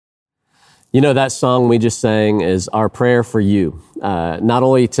You know, that song we just sang is our prayer for you. Not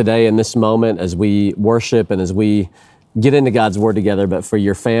only today in this moment as we worship and as we get into God's word together, but for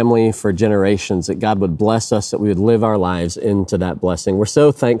your family, for generations, that God would bless us, that we would live our lives into that blessing. We're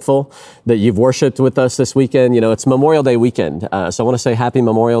so thankful that you've worshiped with us this weekend. You know, it's Memorial Day weekend. So I want to say happy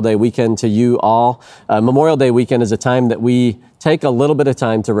Memorial Day weekend to you all. Memorial Day weekend is a time that we take a little bit of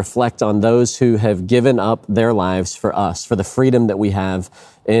time to reflect on those who have given up their lives for us, for the freedom that we have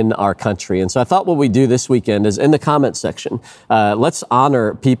in our country. And so I thought what we do this weekend is in the comments section, let's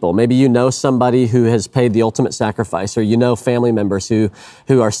honor people. Maybe you know somebody who has paid the ultimate sacrifice, or you know family members who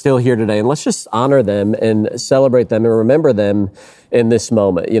are still here today. And let's just honor them and celebrate them and remember them in this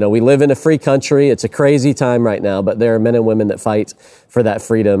moment. You know, we live in a free country. It's a crazy time right now, but there are men and women that fight for that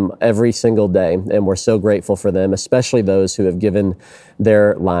freedom every single day. And we're so grateful for them, especially those who have given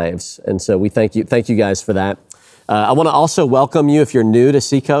their lives. And so we thank you guys for that. I want to also welcome you if you're new to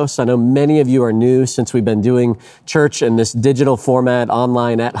Seacoast. I know many of you are new since we've been doing church in this digital format,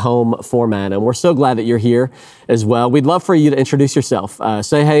 online, at-home format, and we're so glad that you're here as well. We'd love for you to introduce yourself.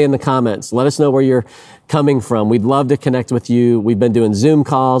 Say hey in the comments. Let us know where you're coming from. We'd love to connect with you. We've been doing Zoom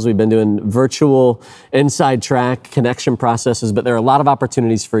calls. We've been doing virtual inside track connection processes, but there are a lot of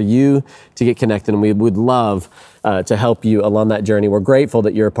opportunities for you to get connected, and we would love to help you along that journey. We're grateful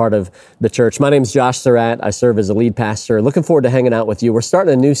that you're a part of the church. My name's Josh Surratt. I serve as a lead pastor. Looking forward to hanging out with you. We're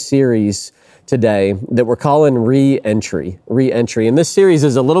starting a new series today that we're calling Re-Entry. And this series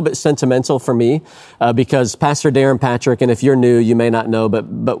is a little bit sentimental for me because Pastor Darren Patrick, and if you're new, you may not know,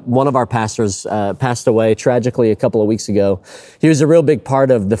 but one of our pastors passed away tragically a couple of weeks ago. He was a real big part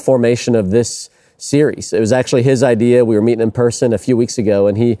of the formation of this series. It was actually his idea. We were meeting in person a few weeks ago,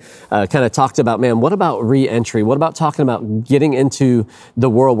 and he kind of talked about, man, what about re-entry? What about talking about getting into the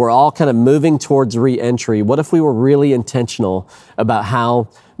world? We're all kind of moving towards re-entry. What if we were really intentional about how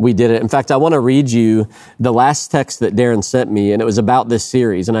we did it? In fact, I want to read you the last text that Darren sent me, and it was about this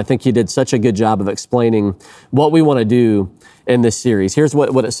series. And I think he did such a good job of explaining what we want to do in this series. Here's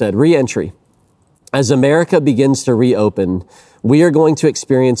what it said. Re-entry. As America begins to reopen, we are going to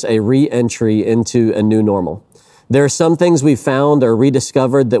experience a re-entry into a new normal. There are some things we've found or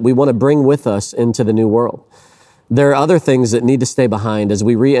rediscovered that we want to bring with us into the new world. There are other things that need to stay behind as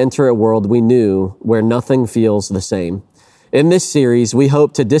we re-enter a world we knew where nothing feels the same. In this series, we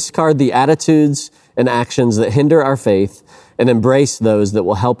hope to discard the attitudes and actions that hinder our faith and embrace those that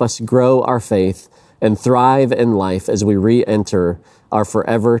will help us grow our faith and thrive in life as we re-enter our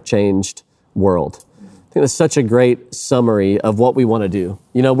forever changed world. I think that's such a great summary of what we want to do.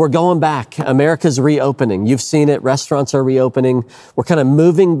 You know, we're going back. America's reopening. You've seen it. Restaurants are reopening. We're kind of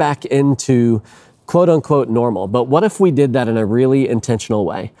moving back into quote unquote normal. But what if we did that in a really intentional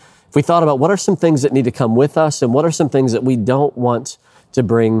way? If we thought about what are some things that need to come with us and what are some things that we don't want to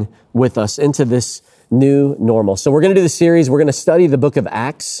bring with us into this new normal. So we're going to do the series. We're going to study the book of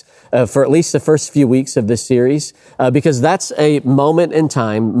Acts for at least the first few weeks of this series, because that's a moment in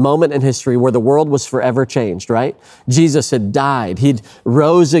time, moment in history where the world was forever changed, right? Jesus had died. He'd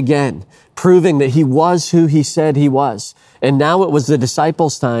rose again, proving that he was who he said he was. And now it was the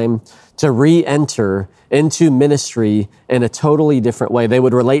disciples' time to re-enter into ministry in a totally different way. They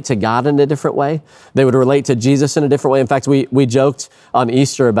would relate to God in a different way. They would relate to Jesus in a different way. In fact, we joked on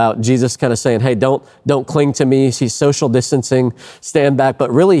Easter about Jesus kind of saying, hey, don't cling to me. He's social distancing, stand back.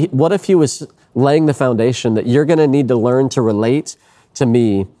 But really, what if he was laying the foundation that you're going to need to learn to relate to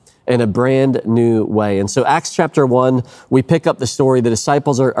me in a brand new way? And so Acts chapter 1, we pick up the story. The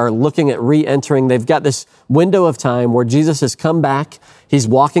disciples are looking at re-entering. They've got this window of time where Jesus has come back. He's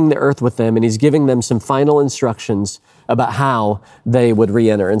walking the earth with them, and he's giving them some final instructions about how they would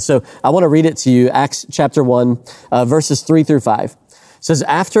re-enter. And so I want to read it to you. Acts chapter 1, verses 3 through 5. It says,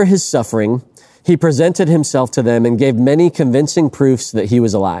 after his suffering, he presented himself to them and gave many convincing proofs that he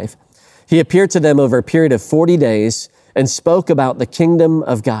was alive. He appeared to them over a period of 40 days and spoke about the kingdom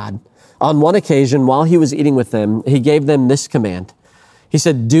of God. On one occasion, while he was eating with them, he gave them this command. He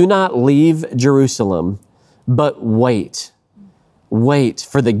said, do not leave Jerusalem, but wait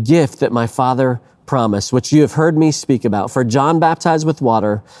for the gift that my Father promised, which you have heard me speak about. For John baptized with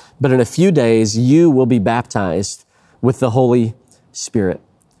water, but in a few days you will be baptized with the Holy Spirit.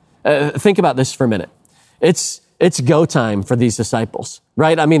 Think about this for a minute. It's go time for these disciples,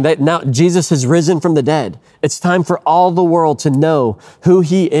 right? I mean, now Jesus has risen from the dead. It's time for all the world to know who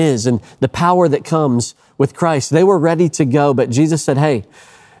he is and the power that comes with Christ. They were ready to go, but Jesus said, hey,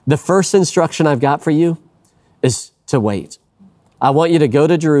 the first instruction I've got for you is to wait. I want you to go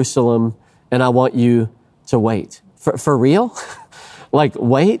to Jerusalem and I want you to wait. For real? Like,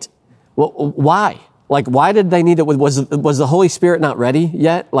 wait? Well, why? Like, why did they need it? Was the Holy Spirit not ready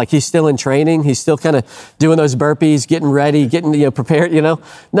yet? Like, he's still in training. He's still kind of doing those burpees, getting ready, getting, prepared,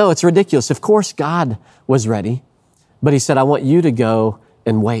 No, it's ridiculous. Of course, God was ready, but he said, I want you to go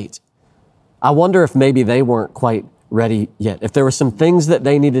and wait. I wonder if maybe they weren't quite ready yet. If there were some things that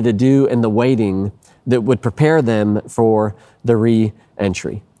they needed to do in the waiting that would prepare them for the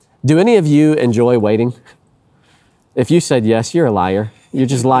re-entry. Do any of you enjoy waiting? If you said yes, you're a liar. You're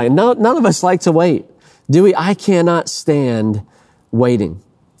just lying. No, none of us like to wait. Do we? I cannot stand waiting.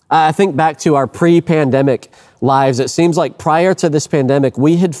 I think back to our pre-pandemic lives. It seems like prior to this pandemic,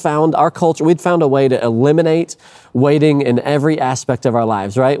 we had found our culture, we'd found a way to eliminate waiting in every aspect of our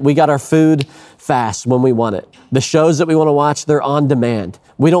lives, right? We got our food fast when we want it. The shows that we want to watch, they're on demand.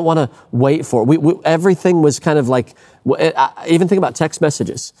 We don't want to wait for it. Everything was kind of like, I even think about text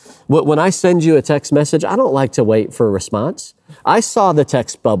messages. When I send you a text message, I don't like to wait for a response. I saw the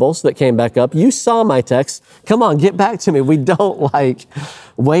text bubbles that came back up. You saw my text. Come on, get back to me. We don't like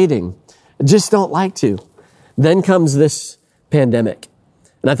waiting. Just don't like to. Then comes this pandemic.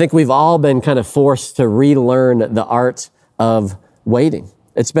 And I think we've all been kind of forced to relearn the art of waiting.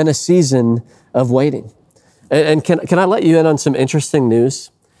 It's been a season of waiting. And can I let you in on some interesting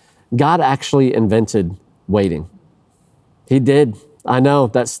news? God actually invented waiting. He did. I know,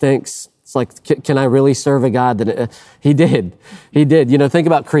 that stinks. It's like, can I really serve a God that he did? He did. Think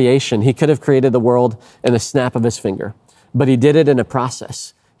about creation. He could have created the world in a snap of his finger, but he did it in a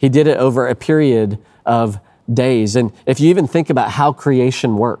process. He did it over a period of days. And if you even think about how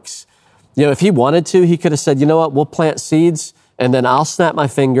creation works, if he wanted to, he could have said, you know what, we'll plant seeds and then I'll snap my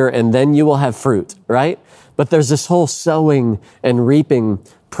finger and then you will have fruit, right? But there's this whole sowing and reaping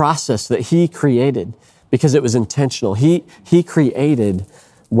process that he created because it was intentional. He created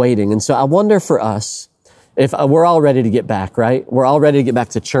waiting. And so I wonder for us, if we're all ready to get back, right? We're all ready to get back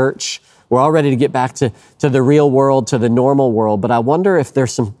to church. We're all ready to get back to the real world, to the normal world. But I wonder if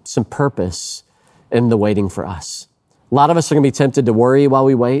there's some purpose in the waiting for us. A lot of us are going to be tempted to worry while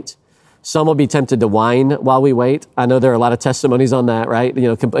we wait. Some will be tempted to whine while we wait. I know there are a lot of testimonies on that, right?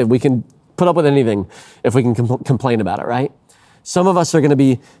 We can put up with anything if we can complain about it, right? Some of us are going to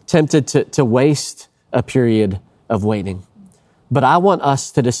be tempted to waste a period of waiting. But I want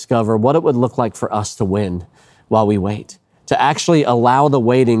us to discover what it would look like for us to win while we wait, to actually allow the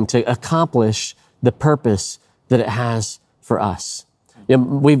waiting to accomplish the purpose that it has for us.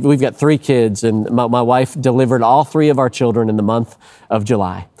 We've got 3 kids, and my wife delivered all 3 of our children in the month of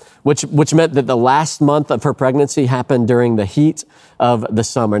July, which meant that the last month of her pregnancy happened during the heat of the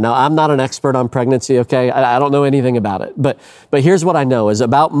summer. Now, I'm not an expert on pregnancy, okay? I don't know anything about it. But here's what I know is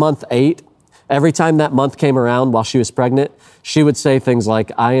about month 8, every time that month came around while she was pregnant, she would say things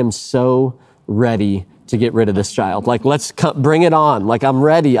like, I am so ready to get rid of this child. Like, let's bring it on. Like, I'm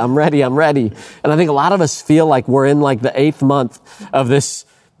ready. And I think a lot of us feel like we're in like the 8th month of this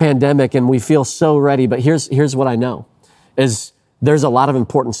pandemic and we feel so ready. But here's what I know is there's a lot of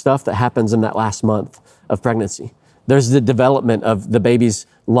important stuff that happens in that last month of pregnancy. There's the development of the baby's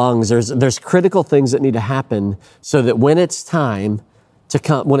lungs. There's critical things that need to happen so that when it's time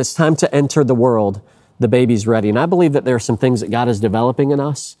to enter the world, the baby's ready. And I believe that there are some things that God is developing in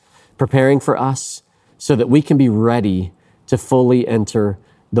us, preparing for us, so that we can be ready to fully enter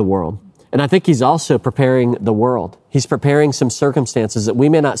the world. And I think he's also preparing the world. He's preparing some circumstances that we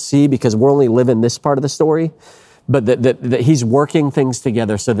may not see because we're only living this part of the story, but that he's working things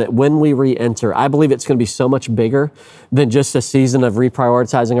together so that when we re-enter, I believe it's going to be so much bigger than just a season of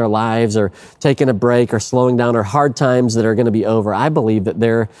reprioritizing our lives or taking a break or slowing down or hard times that are going to be over. I believe that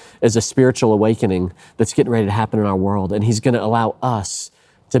there is a spiritual awakening that's getting ready to happen in our world, and he's going to allow us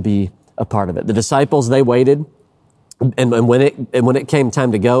to be a part of it. The disciples, they waited, and when it came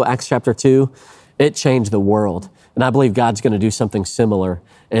time to go, Acts chapter 2, it changed the world. And I believe God's going to do something similar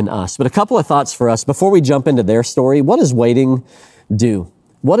in us. But a couple of thoughts for us before we jump into their story. What does waiting do?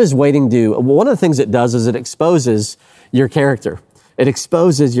 What does waiting do? Well, one of the things it does is it exposes your character. It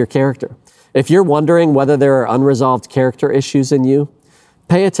exposes your character. If you're wondering whether there are unresolved character issues in you,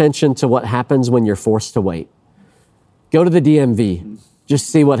 pay attention to what happens when you're forced to wait. Go to the DMV. Just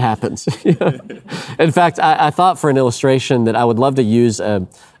see what happens. In fact, I thought for an illustration that I would love to use a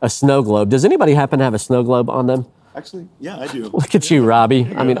snow globe. Does anybody happen to have a snow globe on them? Actually, yeah, I do. Look at you, Robbie.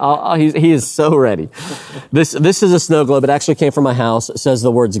 Yeah. I mean, he is so ready. This is a snow globe. It actually came from my house. It says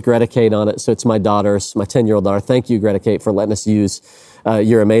the words Greta Kate on it. So it's my 10-year-old daughter. Thank you, Greta Kate, for letting us use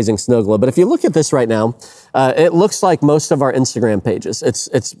your amazing snow globe. But if you look at this right now, it looks like most of our Instagram pages.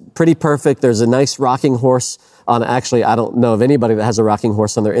 It's pretty perfect. There's a nice rocking horse on. Actually, I don't know of anybody that has a rocking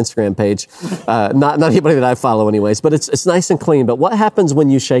horse on their Instagram page. Not anybody that I follow anyways, but it's nice and clean. But what happens when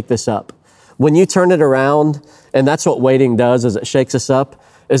you shake this up? when you turn it around, and that's what waiting does, is it shakes us up,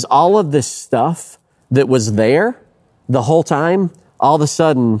 is all of this stuff that was there the whole time, all of a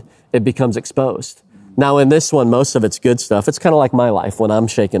sudden it becomes exposed. Now in this one, most of it's good stuff. It's kind of like my life when I'm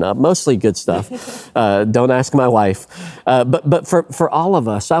shaken up, mostly good stuff. Don't ask my wife. But for all of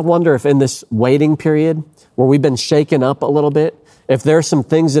us, I wonder if in this waiting period where we've been shaken up a little bit, if there are some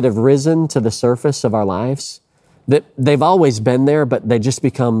things that have risen to the surface of our lives that they've always been there, but they just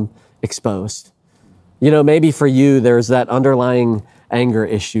become exposed. You know, maybe for you, there's that underlying anger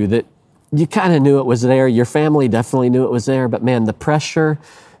issue that you kind of knew it was there. Your family definitely knew it was there, but man, the pressure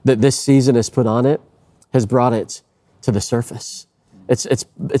that this season has put on it has brought it to the surface.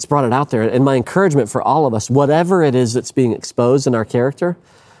 It's brought it out there. And my encouragement for all of us, whatever it is that's being exposed in our character,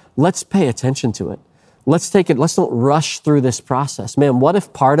 let's pay attention to it. Let's take it. Let's don't rush through this process. Man, what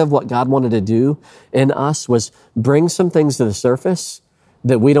if part of what God wanted to do in us was bring some things to the surface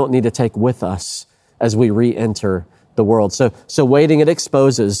that we don't need to take with us as we re-enter the world? So waiting, it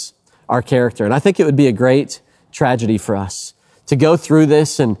exposes our character. And I think it would be a great tragedy for us to go through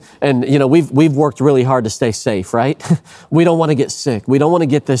this. And you know, we've worked really hard to stay safe, right? We don't want to get sick. We don't want to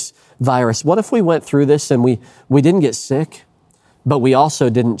get this virus. What if we went through this and we didn't get sick, but we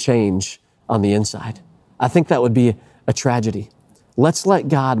also didn't change on the inside? I think that would be a tragedy. Let's let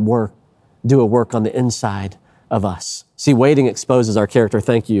God do a work on the inside of us. See, waiting exposes our character.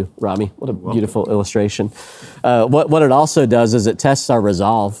 Thank you, Rami. What a beautiful illustration. What it also does is it tests our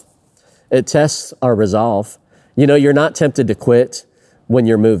resolve. It tests our resolve. You know, you're not tempted to quit when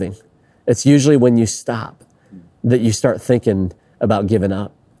you're moving. It's usually when you stop that you start thinking about giving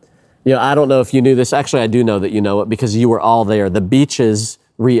up. You know, I don't know if you knew this. Actually, I do know that you know it because you were all there. The beaches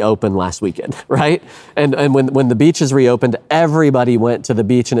reopened last weekend, right? And when the beaches reopened, everybody went to the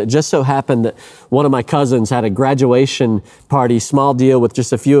beach. And it just so happened that one of my cousins had a graduation party, small deal with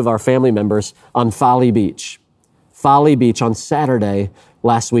just a few of our family members on Folly Beach on Saturday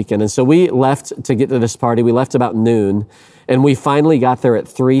last weekend. And so we left to get to this party. We left about noon and we finally got there at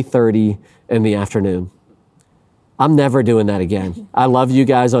 3:30 in the afternoon. I'm never doing that again. I love you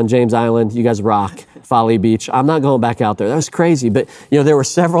guys on James Island. You guys rock Folly Beach. I'm not going back out there. That was crazy. But you know, there were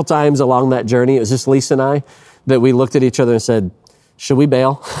several times along that journey, it was just Lisa and I, that we looked at each other and said, should we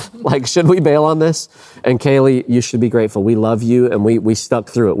bail? Like, should we bail on this? And Kaylee, you should be grateful. We love you and we stuck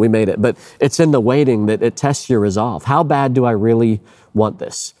through it. We made it. But it's in the waiting that it tests your resolve. How bad do I really want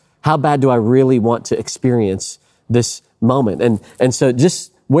this? How bad do I really want to experience this moment? And so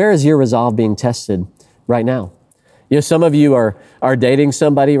just where is your resolve being tested right now? You know, some of you are dating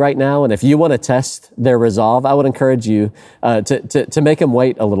somebody right now, and if you want to test their resolve, I would encourage you to make them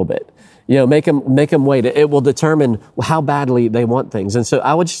wait a little bit. You know, make them wait. It will determine how badly they want things. And so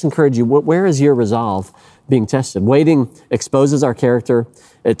I would just encourage you, where is your resolve being tested? Waiting exposes our character,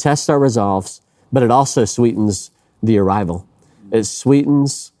 it tests our resolves, but it also sweetens the arrival. It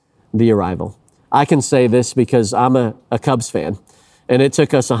sweetens the arrival. I can say this because I'm a Cubs fan, and it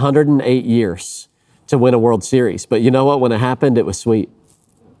took us 108 years to win a World Series. But you know what? When it happened, it was sweet.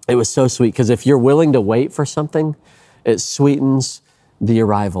 It was so sweet because if you're willing to wait for something, it sweetens the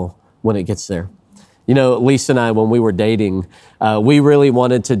arrival when it gets there. You know, Lisa and I, when we were dating, we really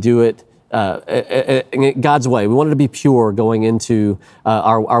wanted to do it God's way. We wanted to be pure going into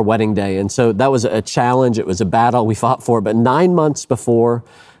our wedding day. And so that was a challenge. It was a battle. We fought for it. But 9 months before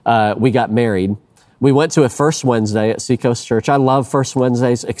we got married, we went to a First Wednesday at Seacoast Church. I love First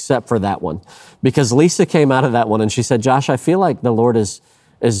Wednesdays except for that one because Lisa came out of that one and she said, Josh, I feel like the Lord is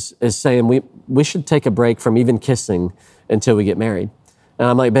saying we should take a break from even kissing until we get married. And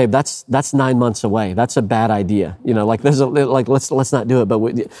I'm like, babe, that's 9 months away. That's a bad idea. You know, like let's not do it. But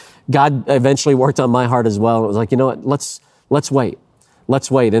God eventually worked on my heart as well. And it was like, you know what, let's wait.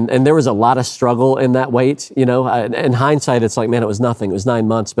 Let's wait. And there was a lot of struggle in that wait. You know, in hindsight, it's like, man, it was nothing. It was 9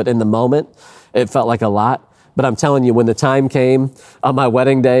 months. But in the moment, it felt like a lot. But I'm telling you, when the time came on my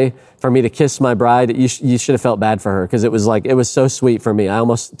wedding day for me to kiss my bride, you should have felt bad for her because it was so sweet for me. I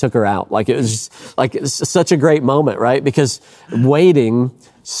almost took her out. Like it was just, like it's such a great moment, right? Because waiting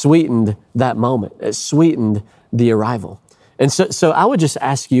sweetened that moment. It sweetened the arrival. And so I would just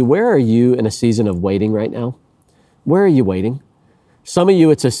ask you, where are you in a season of waiting right now? Where are you waiting? Some of you,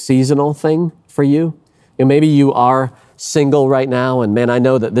 it's a seasonal thing for you. And maybe you are single right now. And man, I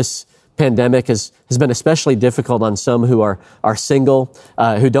know that this pandemic has been especially difficult on some who are single,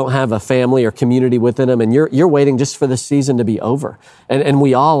 who don't have a family or community within them. And you're waiting just for the season to be over. And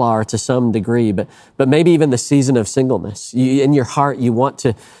we all are to some degree, but maybe even the season of singleness. In your heart, you want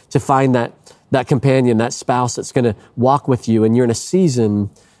to find that companion, that spouse that's going to walk with you. And you're in a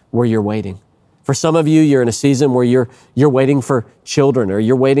season where you're waiting. For some of you, you're in a season where you're waiting for children, or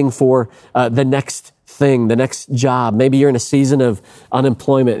you're waiting for the next thing, the next job. Maybe you're in a season of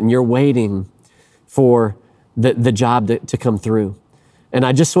unemployment and you're waiting for the job to come through. And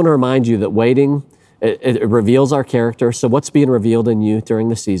I just want to remind you that waiting, it reveals our character. So what's being revealed in you during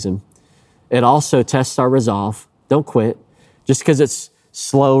the season? It also tests our resolve. Don't quit. Just because it's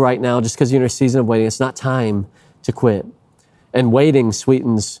slow right now, just because you're in a season of waiting, it's not time to quit. And waiting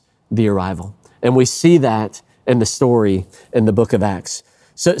sweetens the arrival. And we see that in the story in the book of Acts.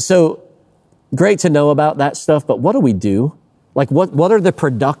 So great to know about that stuff, but what do we do? Like what are the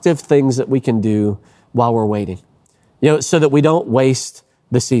productive things that we can do while we're waiting? So that we don't waste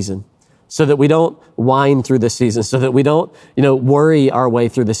the season, so that we don't whine through the season, so that we don't, worry our way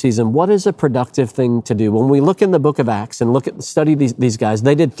through the season. What is a productive thing to do? When we look in the book of Acts and study these guys,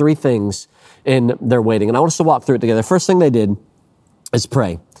 they did 3 things in their waiting. And I want us to walk through it together. First thing they did is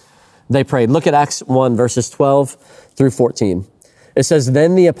pray. They prayed. Look at Acts 1, verses 12 through 14. It says,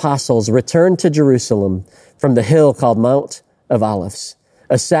 "Then the apostles returned to Jerusalem from the hill called Mount of Olives,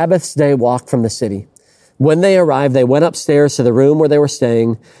 a Sabbath's day walk from the city. When they arrived, they went upstairs to the room where they were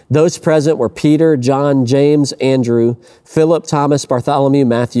staying. Those present were Peter, John, James, Andrew, Philip, Thomas, Bartholomew,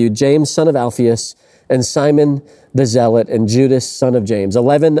 Matthew, James, son of Alphaeus, and Simon the Zealot, and Judas, son of James."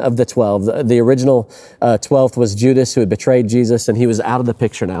 11 of the 12. The original 12th was Judas, who had betrayed Jesus, and he was out of the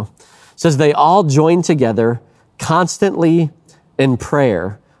picture now. It says they all joined together constantly in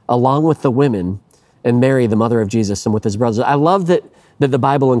prayer, along with the women and Mary, the mother of Jesus, and with his brothers. I love that the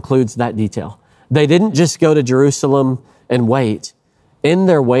Bible includes that detail. They didn't just go to Jerusalem and wait. In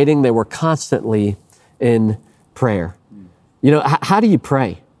their waiting, they were constantly in prayer. How do you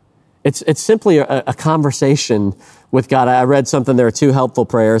pray? It's simply a conversation with God. I read something, there are 2 helpful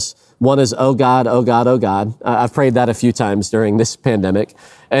prayers. One is, "Oh God, oh God, oh God." I've prayed that a few times during this pandemic.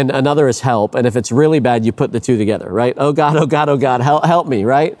 And another is help. And if it's really bad, you put the 2 together, right? "Oh God, oh God, oh God, help me,"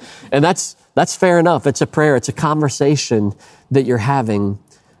 right? And that's fair enough. It's a prayer. It's a conversation that you're having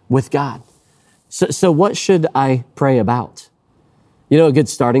with God. So what should I pray about? A good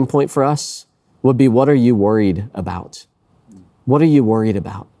starting point for us would be, what are you worried about? What are you worried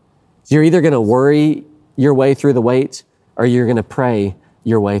about? So you're either going to worry your way through the wait, or you're going to pray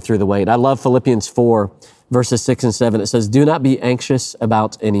your way through the wait. I love Philippians 4, verses 6 and 7. It says, "Do not be anxious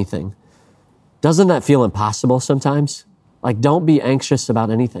about anything." Doesn't that feel impossible sometimes? Like, don't be anxious about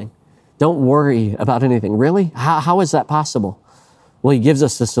anything. Don't worry about anything. Really? How is that possible? Well, he gives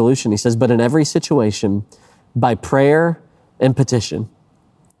us the solution. He says, "But in every situation, by prayer and petition,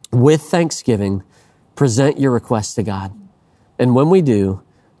 with thanksgiving, present your requests to God. And when we do,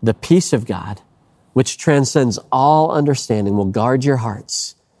 the peace of God, which transcends all understanding, will guard your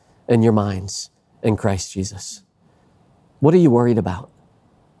hearts and your minds in Christ Jesus." What are you worried about?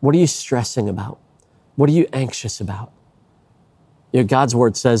 What are you stressing about? What are you anxious about? God's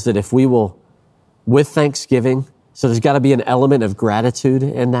word says that if we will, with thanksgiving, so there's got to be an element of gratitude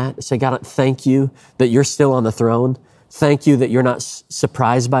in that. Say, "God, thank you that you're still on the throne. Thank you that you're not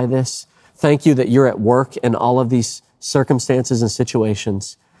surprised by this. Thank you that you're at work in all of these circumstances and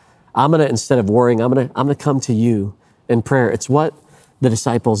situations. I'm going to, instead of worrying, I'm going to come to you in prayer." It's what the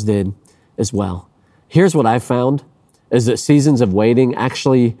disciples did as well. Here's what I've found is that seasons of waiting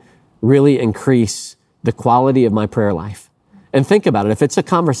actually really increase the quality of my prayer life. And think about it. If it's a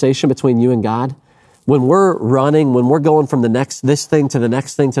conversation between you and God, when we're running, when we're going from this thing to the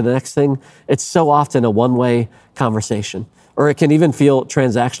next thing to the next thing, it's so often a one-way conversation, or it can even feel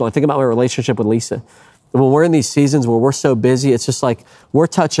transactional. I think about my relationship with Lisa. When we're in these seasons where we're so busy, it's just like we're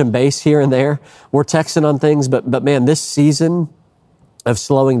touching base here and there. We're texting on things, but man, this season of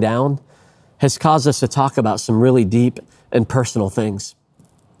slowing down has caused us to talk about some really deep and personal things.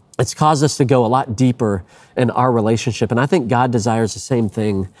 It's caused us to go a lot deeper in our relationship. And I think God desires the same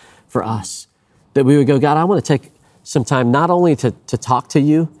thing for us. That we would go, "God, I want to take some time not only to talk to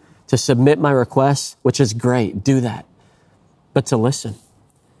you, to submit my requests," which is great, do that, but to listen.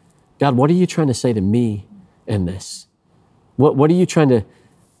 God, what are you trying to say to me in this? What are you trying to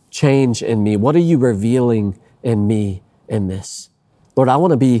change in me? What are you revealing in me in this? Lord, I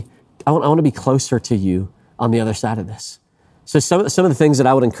want to be closer to you on the other side of this. So some of the things that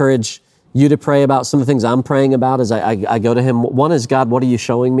I would encourage you to pray about, some of the things I'm praying about as I go to him. One is, "God, what are you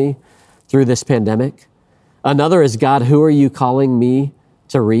showing me through this pandemic?" Another is, "God, who are you calling me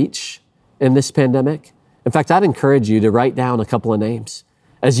to reach in this pandemic?" In fact, I'd encourage you to write down a couple of names.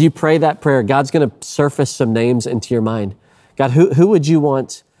 As you pray that prayer, God's going to surface some names into your mind. God, who would you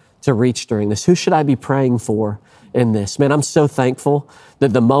want to reach during this? Who should I be praying for in this? Man, I'm so thankful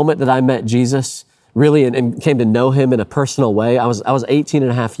that the moment that I met Jesus, really and came to know him in a personal way. I was 18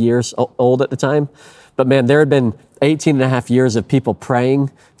 and a half years old at the time, but man, there had been 18 and a half years of people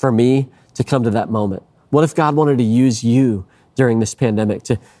praying for me to come to that moment. What if God wanted to use you during this pandemic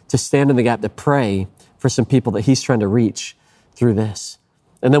to stand in the gap, to pray for some people that he's trying to reach through this?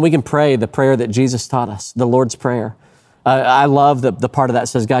 And then we can pray the prayer that Jesus taught us, the Lord's Prayer. I love the part of that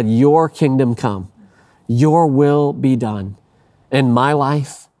says, God, your kingdom come, your will be done in my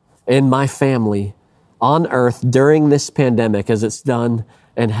life, in my family, on earth during this pandemic as it's done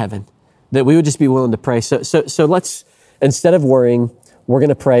in heaven. That we would just be willing to pray. So let's, instead of worrying, we're going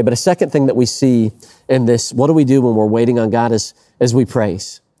to pray. But a second thing that we see in this, what do we do when we're waiting on God is we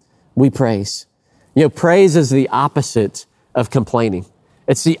praise. We praise. Praise is the opposite of complaining.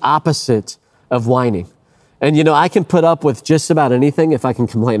 It's the opposite of whining. And, I can put up with just about anything if I can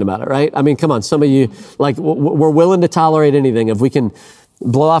complain about it, right? I mean, come on, some of you, we're willing to tolerate anything if we can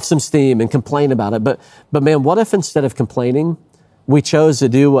blow off some steam and complain about it. But man, what if instead of complaining, we chose to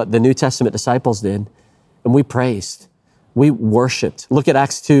do what the New Testament disciples did, and we praised. We worshiped. Look at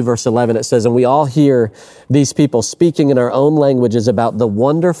Acts 2, verse 11. It says, and we all hear these people speaking in our own languages about the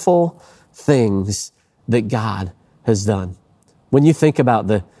wonderful things that God has done. When you think about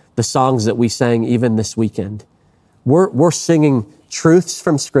the songs that we sang even this weekend, we're singing truths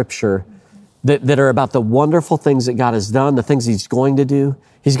from Scripture that are about the wonderful things that God has done, the things he's going to do.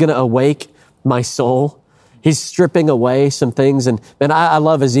 He's going to awake my soul. He's stripping away some things. And I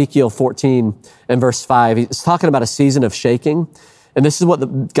love Ezekiel 14 and verse 5. He's talking about a season of shaking. And this is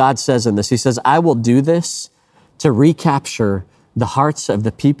what God says in this. He says, I will do this to recapture the hearts of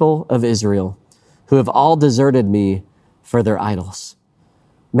the people of Israel who have all deserted me for their idols.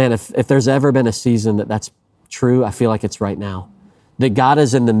 Man, if there's ever been a season that's true, I feel like it's right now. That God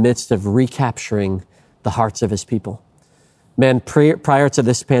is in the midst of recapturing the hearts of his people. Man, prior to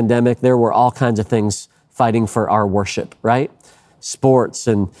this pandemic, there were all kinds of things fighting for our worship, right? Sports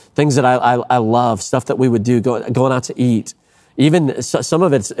and things that I love, stuff that we would do, going out to eat. Even some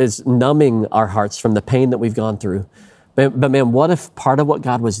of it is numbing our hearts from the pain that we've gone through. But man, what if part of what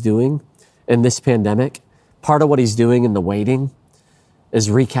God was doing in this pandemic, part of what he's doing in the waiting, is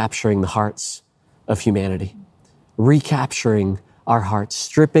recapturing the hearts of humanity, recapturing our hearts,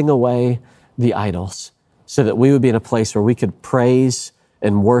 stripping away the idols so that we would be in a place where we could praise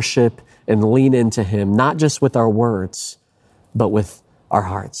and worship and lean into him, not just with our words, but with our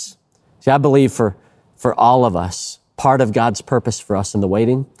hearts. See, I believe for all of us, part of God's purpose for us in the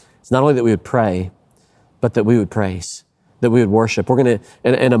waiting is not only that we would pray, but that we would praise, that we would worship. We're going to,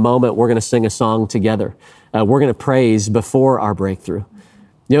 in a moment, we're going to sing a song together. We're going to praise before our breakthrough.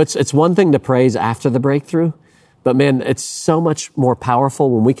 It's one thing to praise after the breakthrough, but man, it's so much more powerful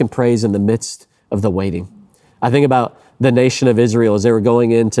when we can praise in the midst of the waiting. I think about the nation of Israel as they were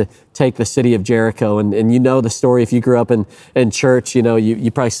going in to take the city of Jericho. And you know the story, if you grew up in church,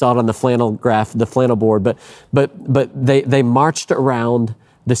 you probably saw it on the flannel graph, the flannel board, but they marched around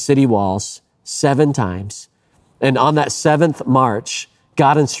the city walls 7 times. And on that 7th march,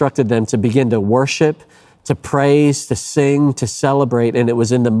 God instructed them to begin to worship, to praise, to sing, to celebrate. And it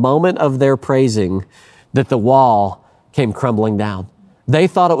was in the moment of their praising that the wall came crumbling down. They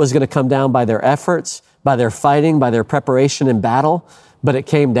thought it was going to come down by their efforts, by their fighting, by their preparation in battle, but it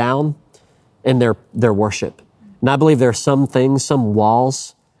came down in their worship. And I believe there are some things, some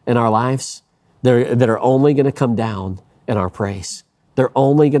walls in our lives that are only going to come down in our praise. They're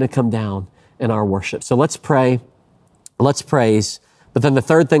only going to come down in our worship. So let's pray, let's praise. But then the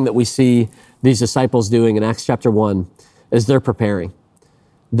third thing that we see these disciples doing in Acts chapter 1 is they're preparing.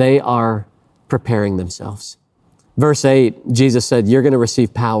 They are preparing themselves. Verse 8, Jesus said, you're going to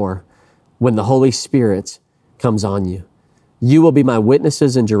receive power when the Holy Spirit comes on you. You will be my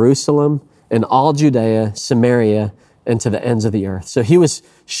witnesses in Jerusalem and all Judea, Samaria, and to the ends of the earth. So he was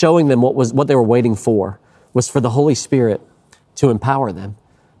showing them what they were waiting for was for the Holy Spirit to empower them.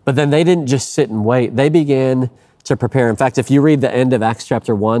 But then they didn't just sit and wait. They began to prepare. In fact, if you read the end of Acts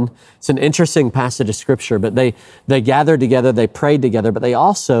chapter 1, it's an interesting passage of scripture, but they gathered together, they prayed together, but they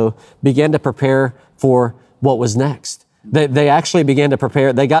also began to prepare for what was next. They actually began to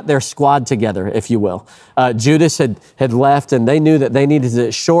prepare. They got their squad together, if you will. Judas had left, and they knew that they needed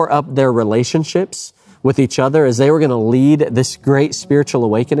to shore up their relationships with each other as they were going to lead this great spiritual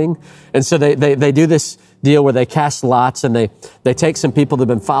awakening. And so they do this deal where they cast lots, and they take some people that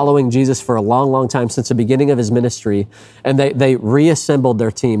have been following Jesus for a long, long time since the beginning of his ministry, and they reassembled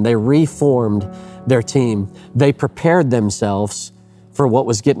their team. They reformed their team. They prepared themselves for what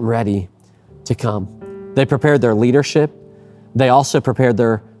was getting ready to come. They prepared their leadership. They also prepared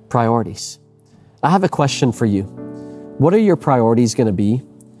their priorities. I have a question for you. What are your priorities going to be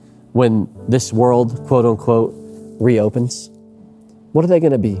when this world, quote unquote, reopens? What are they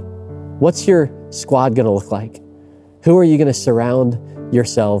going to be? What's your squad going to look like? Who are you going to surround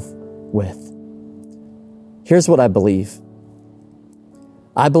yourself with? Here's what I believe.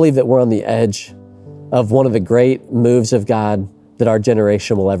 I believe that we're on the edge of one of the great moves of God that our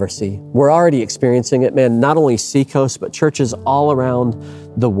generation will ever see. We're already experiencing it, man. Not only Seacoast, but churches all around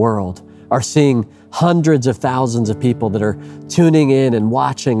the world are seeing hundreds of thousands of people that are tuning in and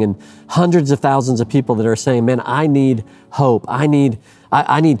watching, and hundreds of thousands of people that are saying, man, I need hope. I need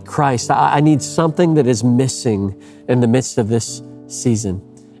Christ. I need something that is missing in the midst of this season.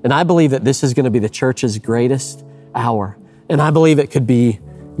 And I believe that this is going to be the church's greatest hour. And I believe it could be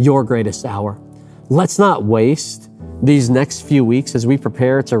your greatest hour. Let's not waste these next few weeks as we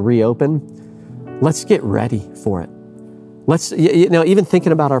prepare to reopen. Let's get ready for it. Let's, even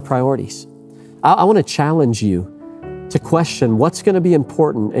thinking about our priorities. I want to challenge you to question what's going to be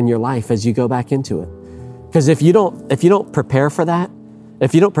important in your life as you go back into it. Because if you don't prepare for that,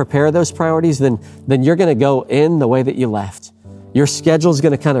 if you don't prepare those priorities, then you're going to go in the way that you left. Your schedule is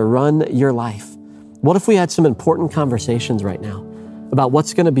going to kind of run your life. What if we had some important conversations right now about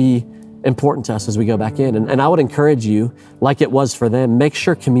what's going to be important to us as we go back in? And I would encourage you, like it was for them, make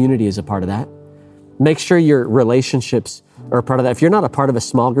sure community is a part of that. Make sure your relationships are a part of that. If you're not a part of a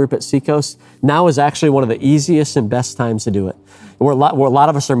small group at Seacoast, now is actually one of the easiest and best times to do it. Where a lot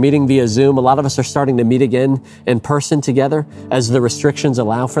of us are meeting via Zoom. A lot of us are starting to meet again in person together as the restrictions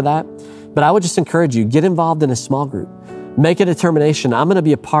allow for that. But I would just encourage you, get involved in a small group. Make a determination. I'm going to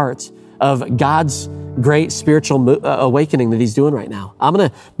be a part of God's great spiritual awakening that He's doing right now. I'm going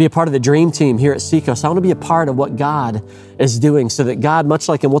to be a part of the dream team here at Seacoast. I want to be a part of what God is doing so that God, much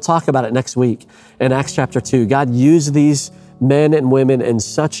like, and we'll talk about it next week in Acts chapter 2, God used these men and women in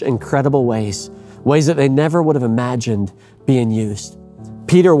such incredible ways that they never would have imagined being used.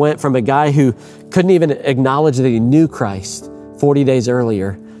 Peter went from a guy who couldn't even acknowledge that he knew Christ 40 days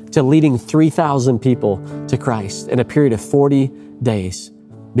earlier to leading 3,000 people to Christ in a period of 40 days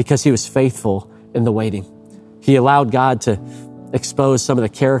because he was faithful in the waiting. He allowed God to expose some of the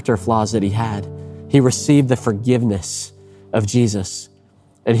character flaws that he had. He received the forgiveness of Jesus,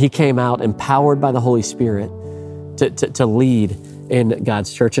 and he came out empowered by the Holy Spirit to lead in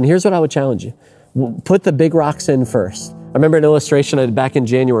God's church. And here's what I would challenge you. Put the big rocks in first. I remember an illustration I did back in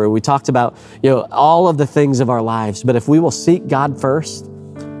January. We talked about, all of the things of our lives, but if we will seek God first,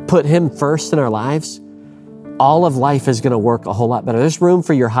 put Him first in our lives, all of life is going to work a whole lot better. There's room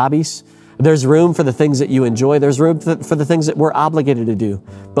for your hobbies. There's room for the things that you enjoy. There's room for the things that we're obligated to do.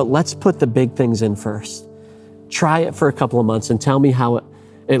 But let's put the big things in first. Try it for a couple of months and tell me how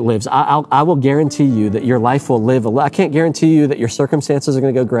it lives. I will guarantee you that your life will live. I can't guarantee you that your circumstances are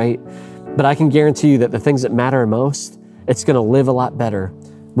going to go great, but I can guarantee you that the things that matter most, it's going to live a lot better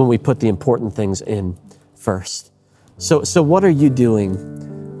when we put the important things in first. So what are you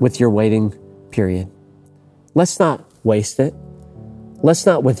doing with your waiting period? Let's not waste it. Let's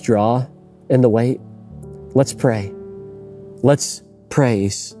not withdraw in the wait. Let's pray. Let's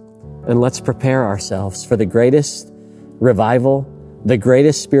praise, and let's prepare ourselves for the greatest revival, the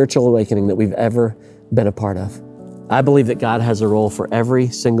greatest spiritual awakening that we've ever been a part of. I believe that God has a role for every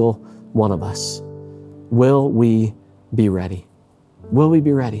single one of us. Will we be ready? Will we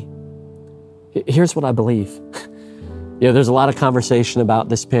be ready? Here's what I believe. There's a lot of conversation about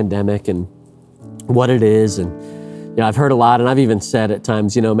this pandemic and what it is. And I've heard a lot, and I've even said at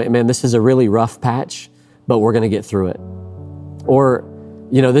times, man, this is a really rough patch, but we're going to get through it. Or,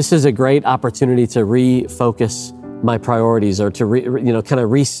 this is a great opportunity to refocus my priorities, or to kind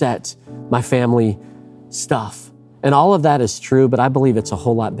of reset my family stuff. And all of that is true, but I believe it's a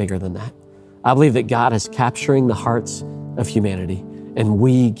whole lot bigger than that. I believe that God is capturing the hearts of humanity, and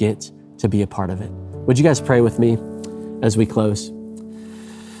we get to be a part of it. Would you guys pray with me as we close?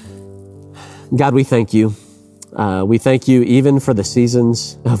 God, we thank you. We thank you even for the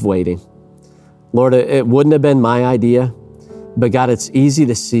seasons of waiting. Lord, it wouldn't have been my idea, but God, it's easy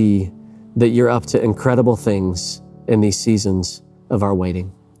to see that you're up to incredible things in these seasons of our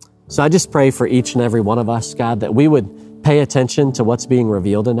waiting. So I just pray for each and every one of us, God, that we would pay attention to what's being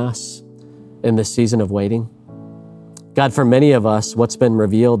revealed in us in this season of waiting. God, for many of us, what's been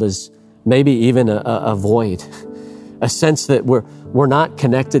revealed is maybe even a void, a sense that we're not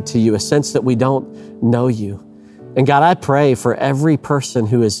connected to you, a sense that we don't know you. And God, I pray for every person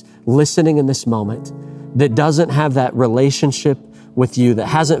who is listening in this moment that doesn't have that relationship with you, that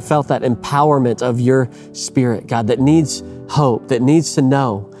hasn't felt that empowerment of your Spirit, God, that needs hope, that needs to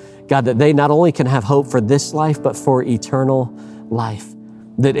know, God, that they not only can have hope for this life, but for eternal life.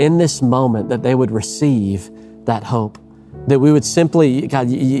 That in this moment, that they would receive that hope, that we would simply, God,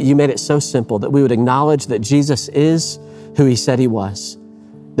 you made it so simple, that we would acknowledge that Jesus is who he said he was,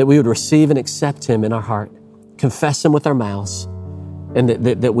 that we would receive and accept him in our heart, confess him with our mouths, and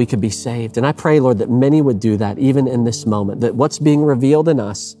that we could be saved. And I pray, Lord, that many would do that even in this moment, that what's being revealed in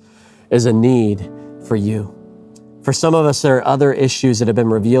us is a need for you. For some of us, there are other issues that have been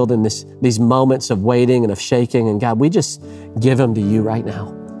revealed in these moments of waiting and of shaking. And God, we just give them to you right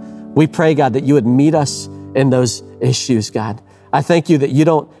now. We pray, God, that you would meet us in those issues, God. I thank you that you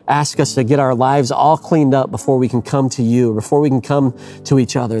don't ask us to get our lives all cleaned up before we can come to you, before we can come to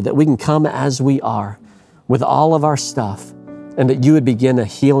each other, that we can come as we are with all of our stuff, and that you would begin a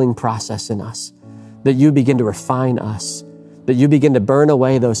healing process in us, that you begin to refine us, that you begin to burn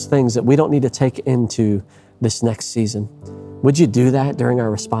away those things that we don't need to take into this next season. Would you do that during our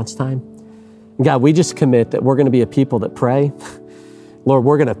response time? And God, we just commit that we're going to be a people that pray. Lord,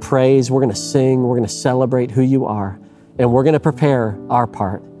 we're going to praise, we're going to sing, we're going to celebrate who you are, and we're going to prepare our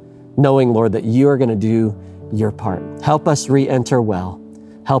part, knowing, Lord, that you are going to do your part. Help us re-enter well.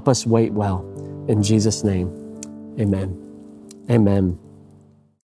 Help us wait well. In Jesus' name, amen. Amen.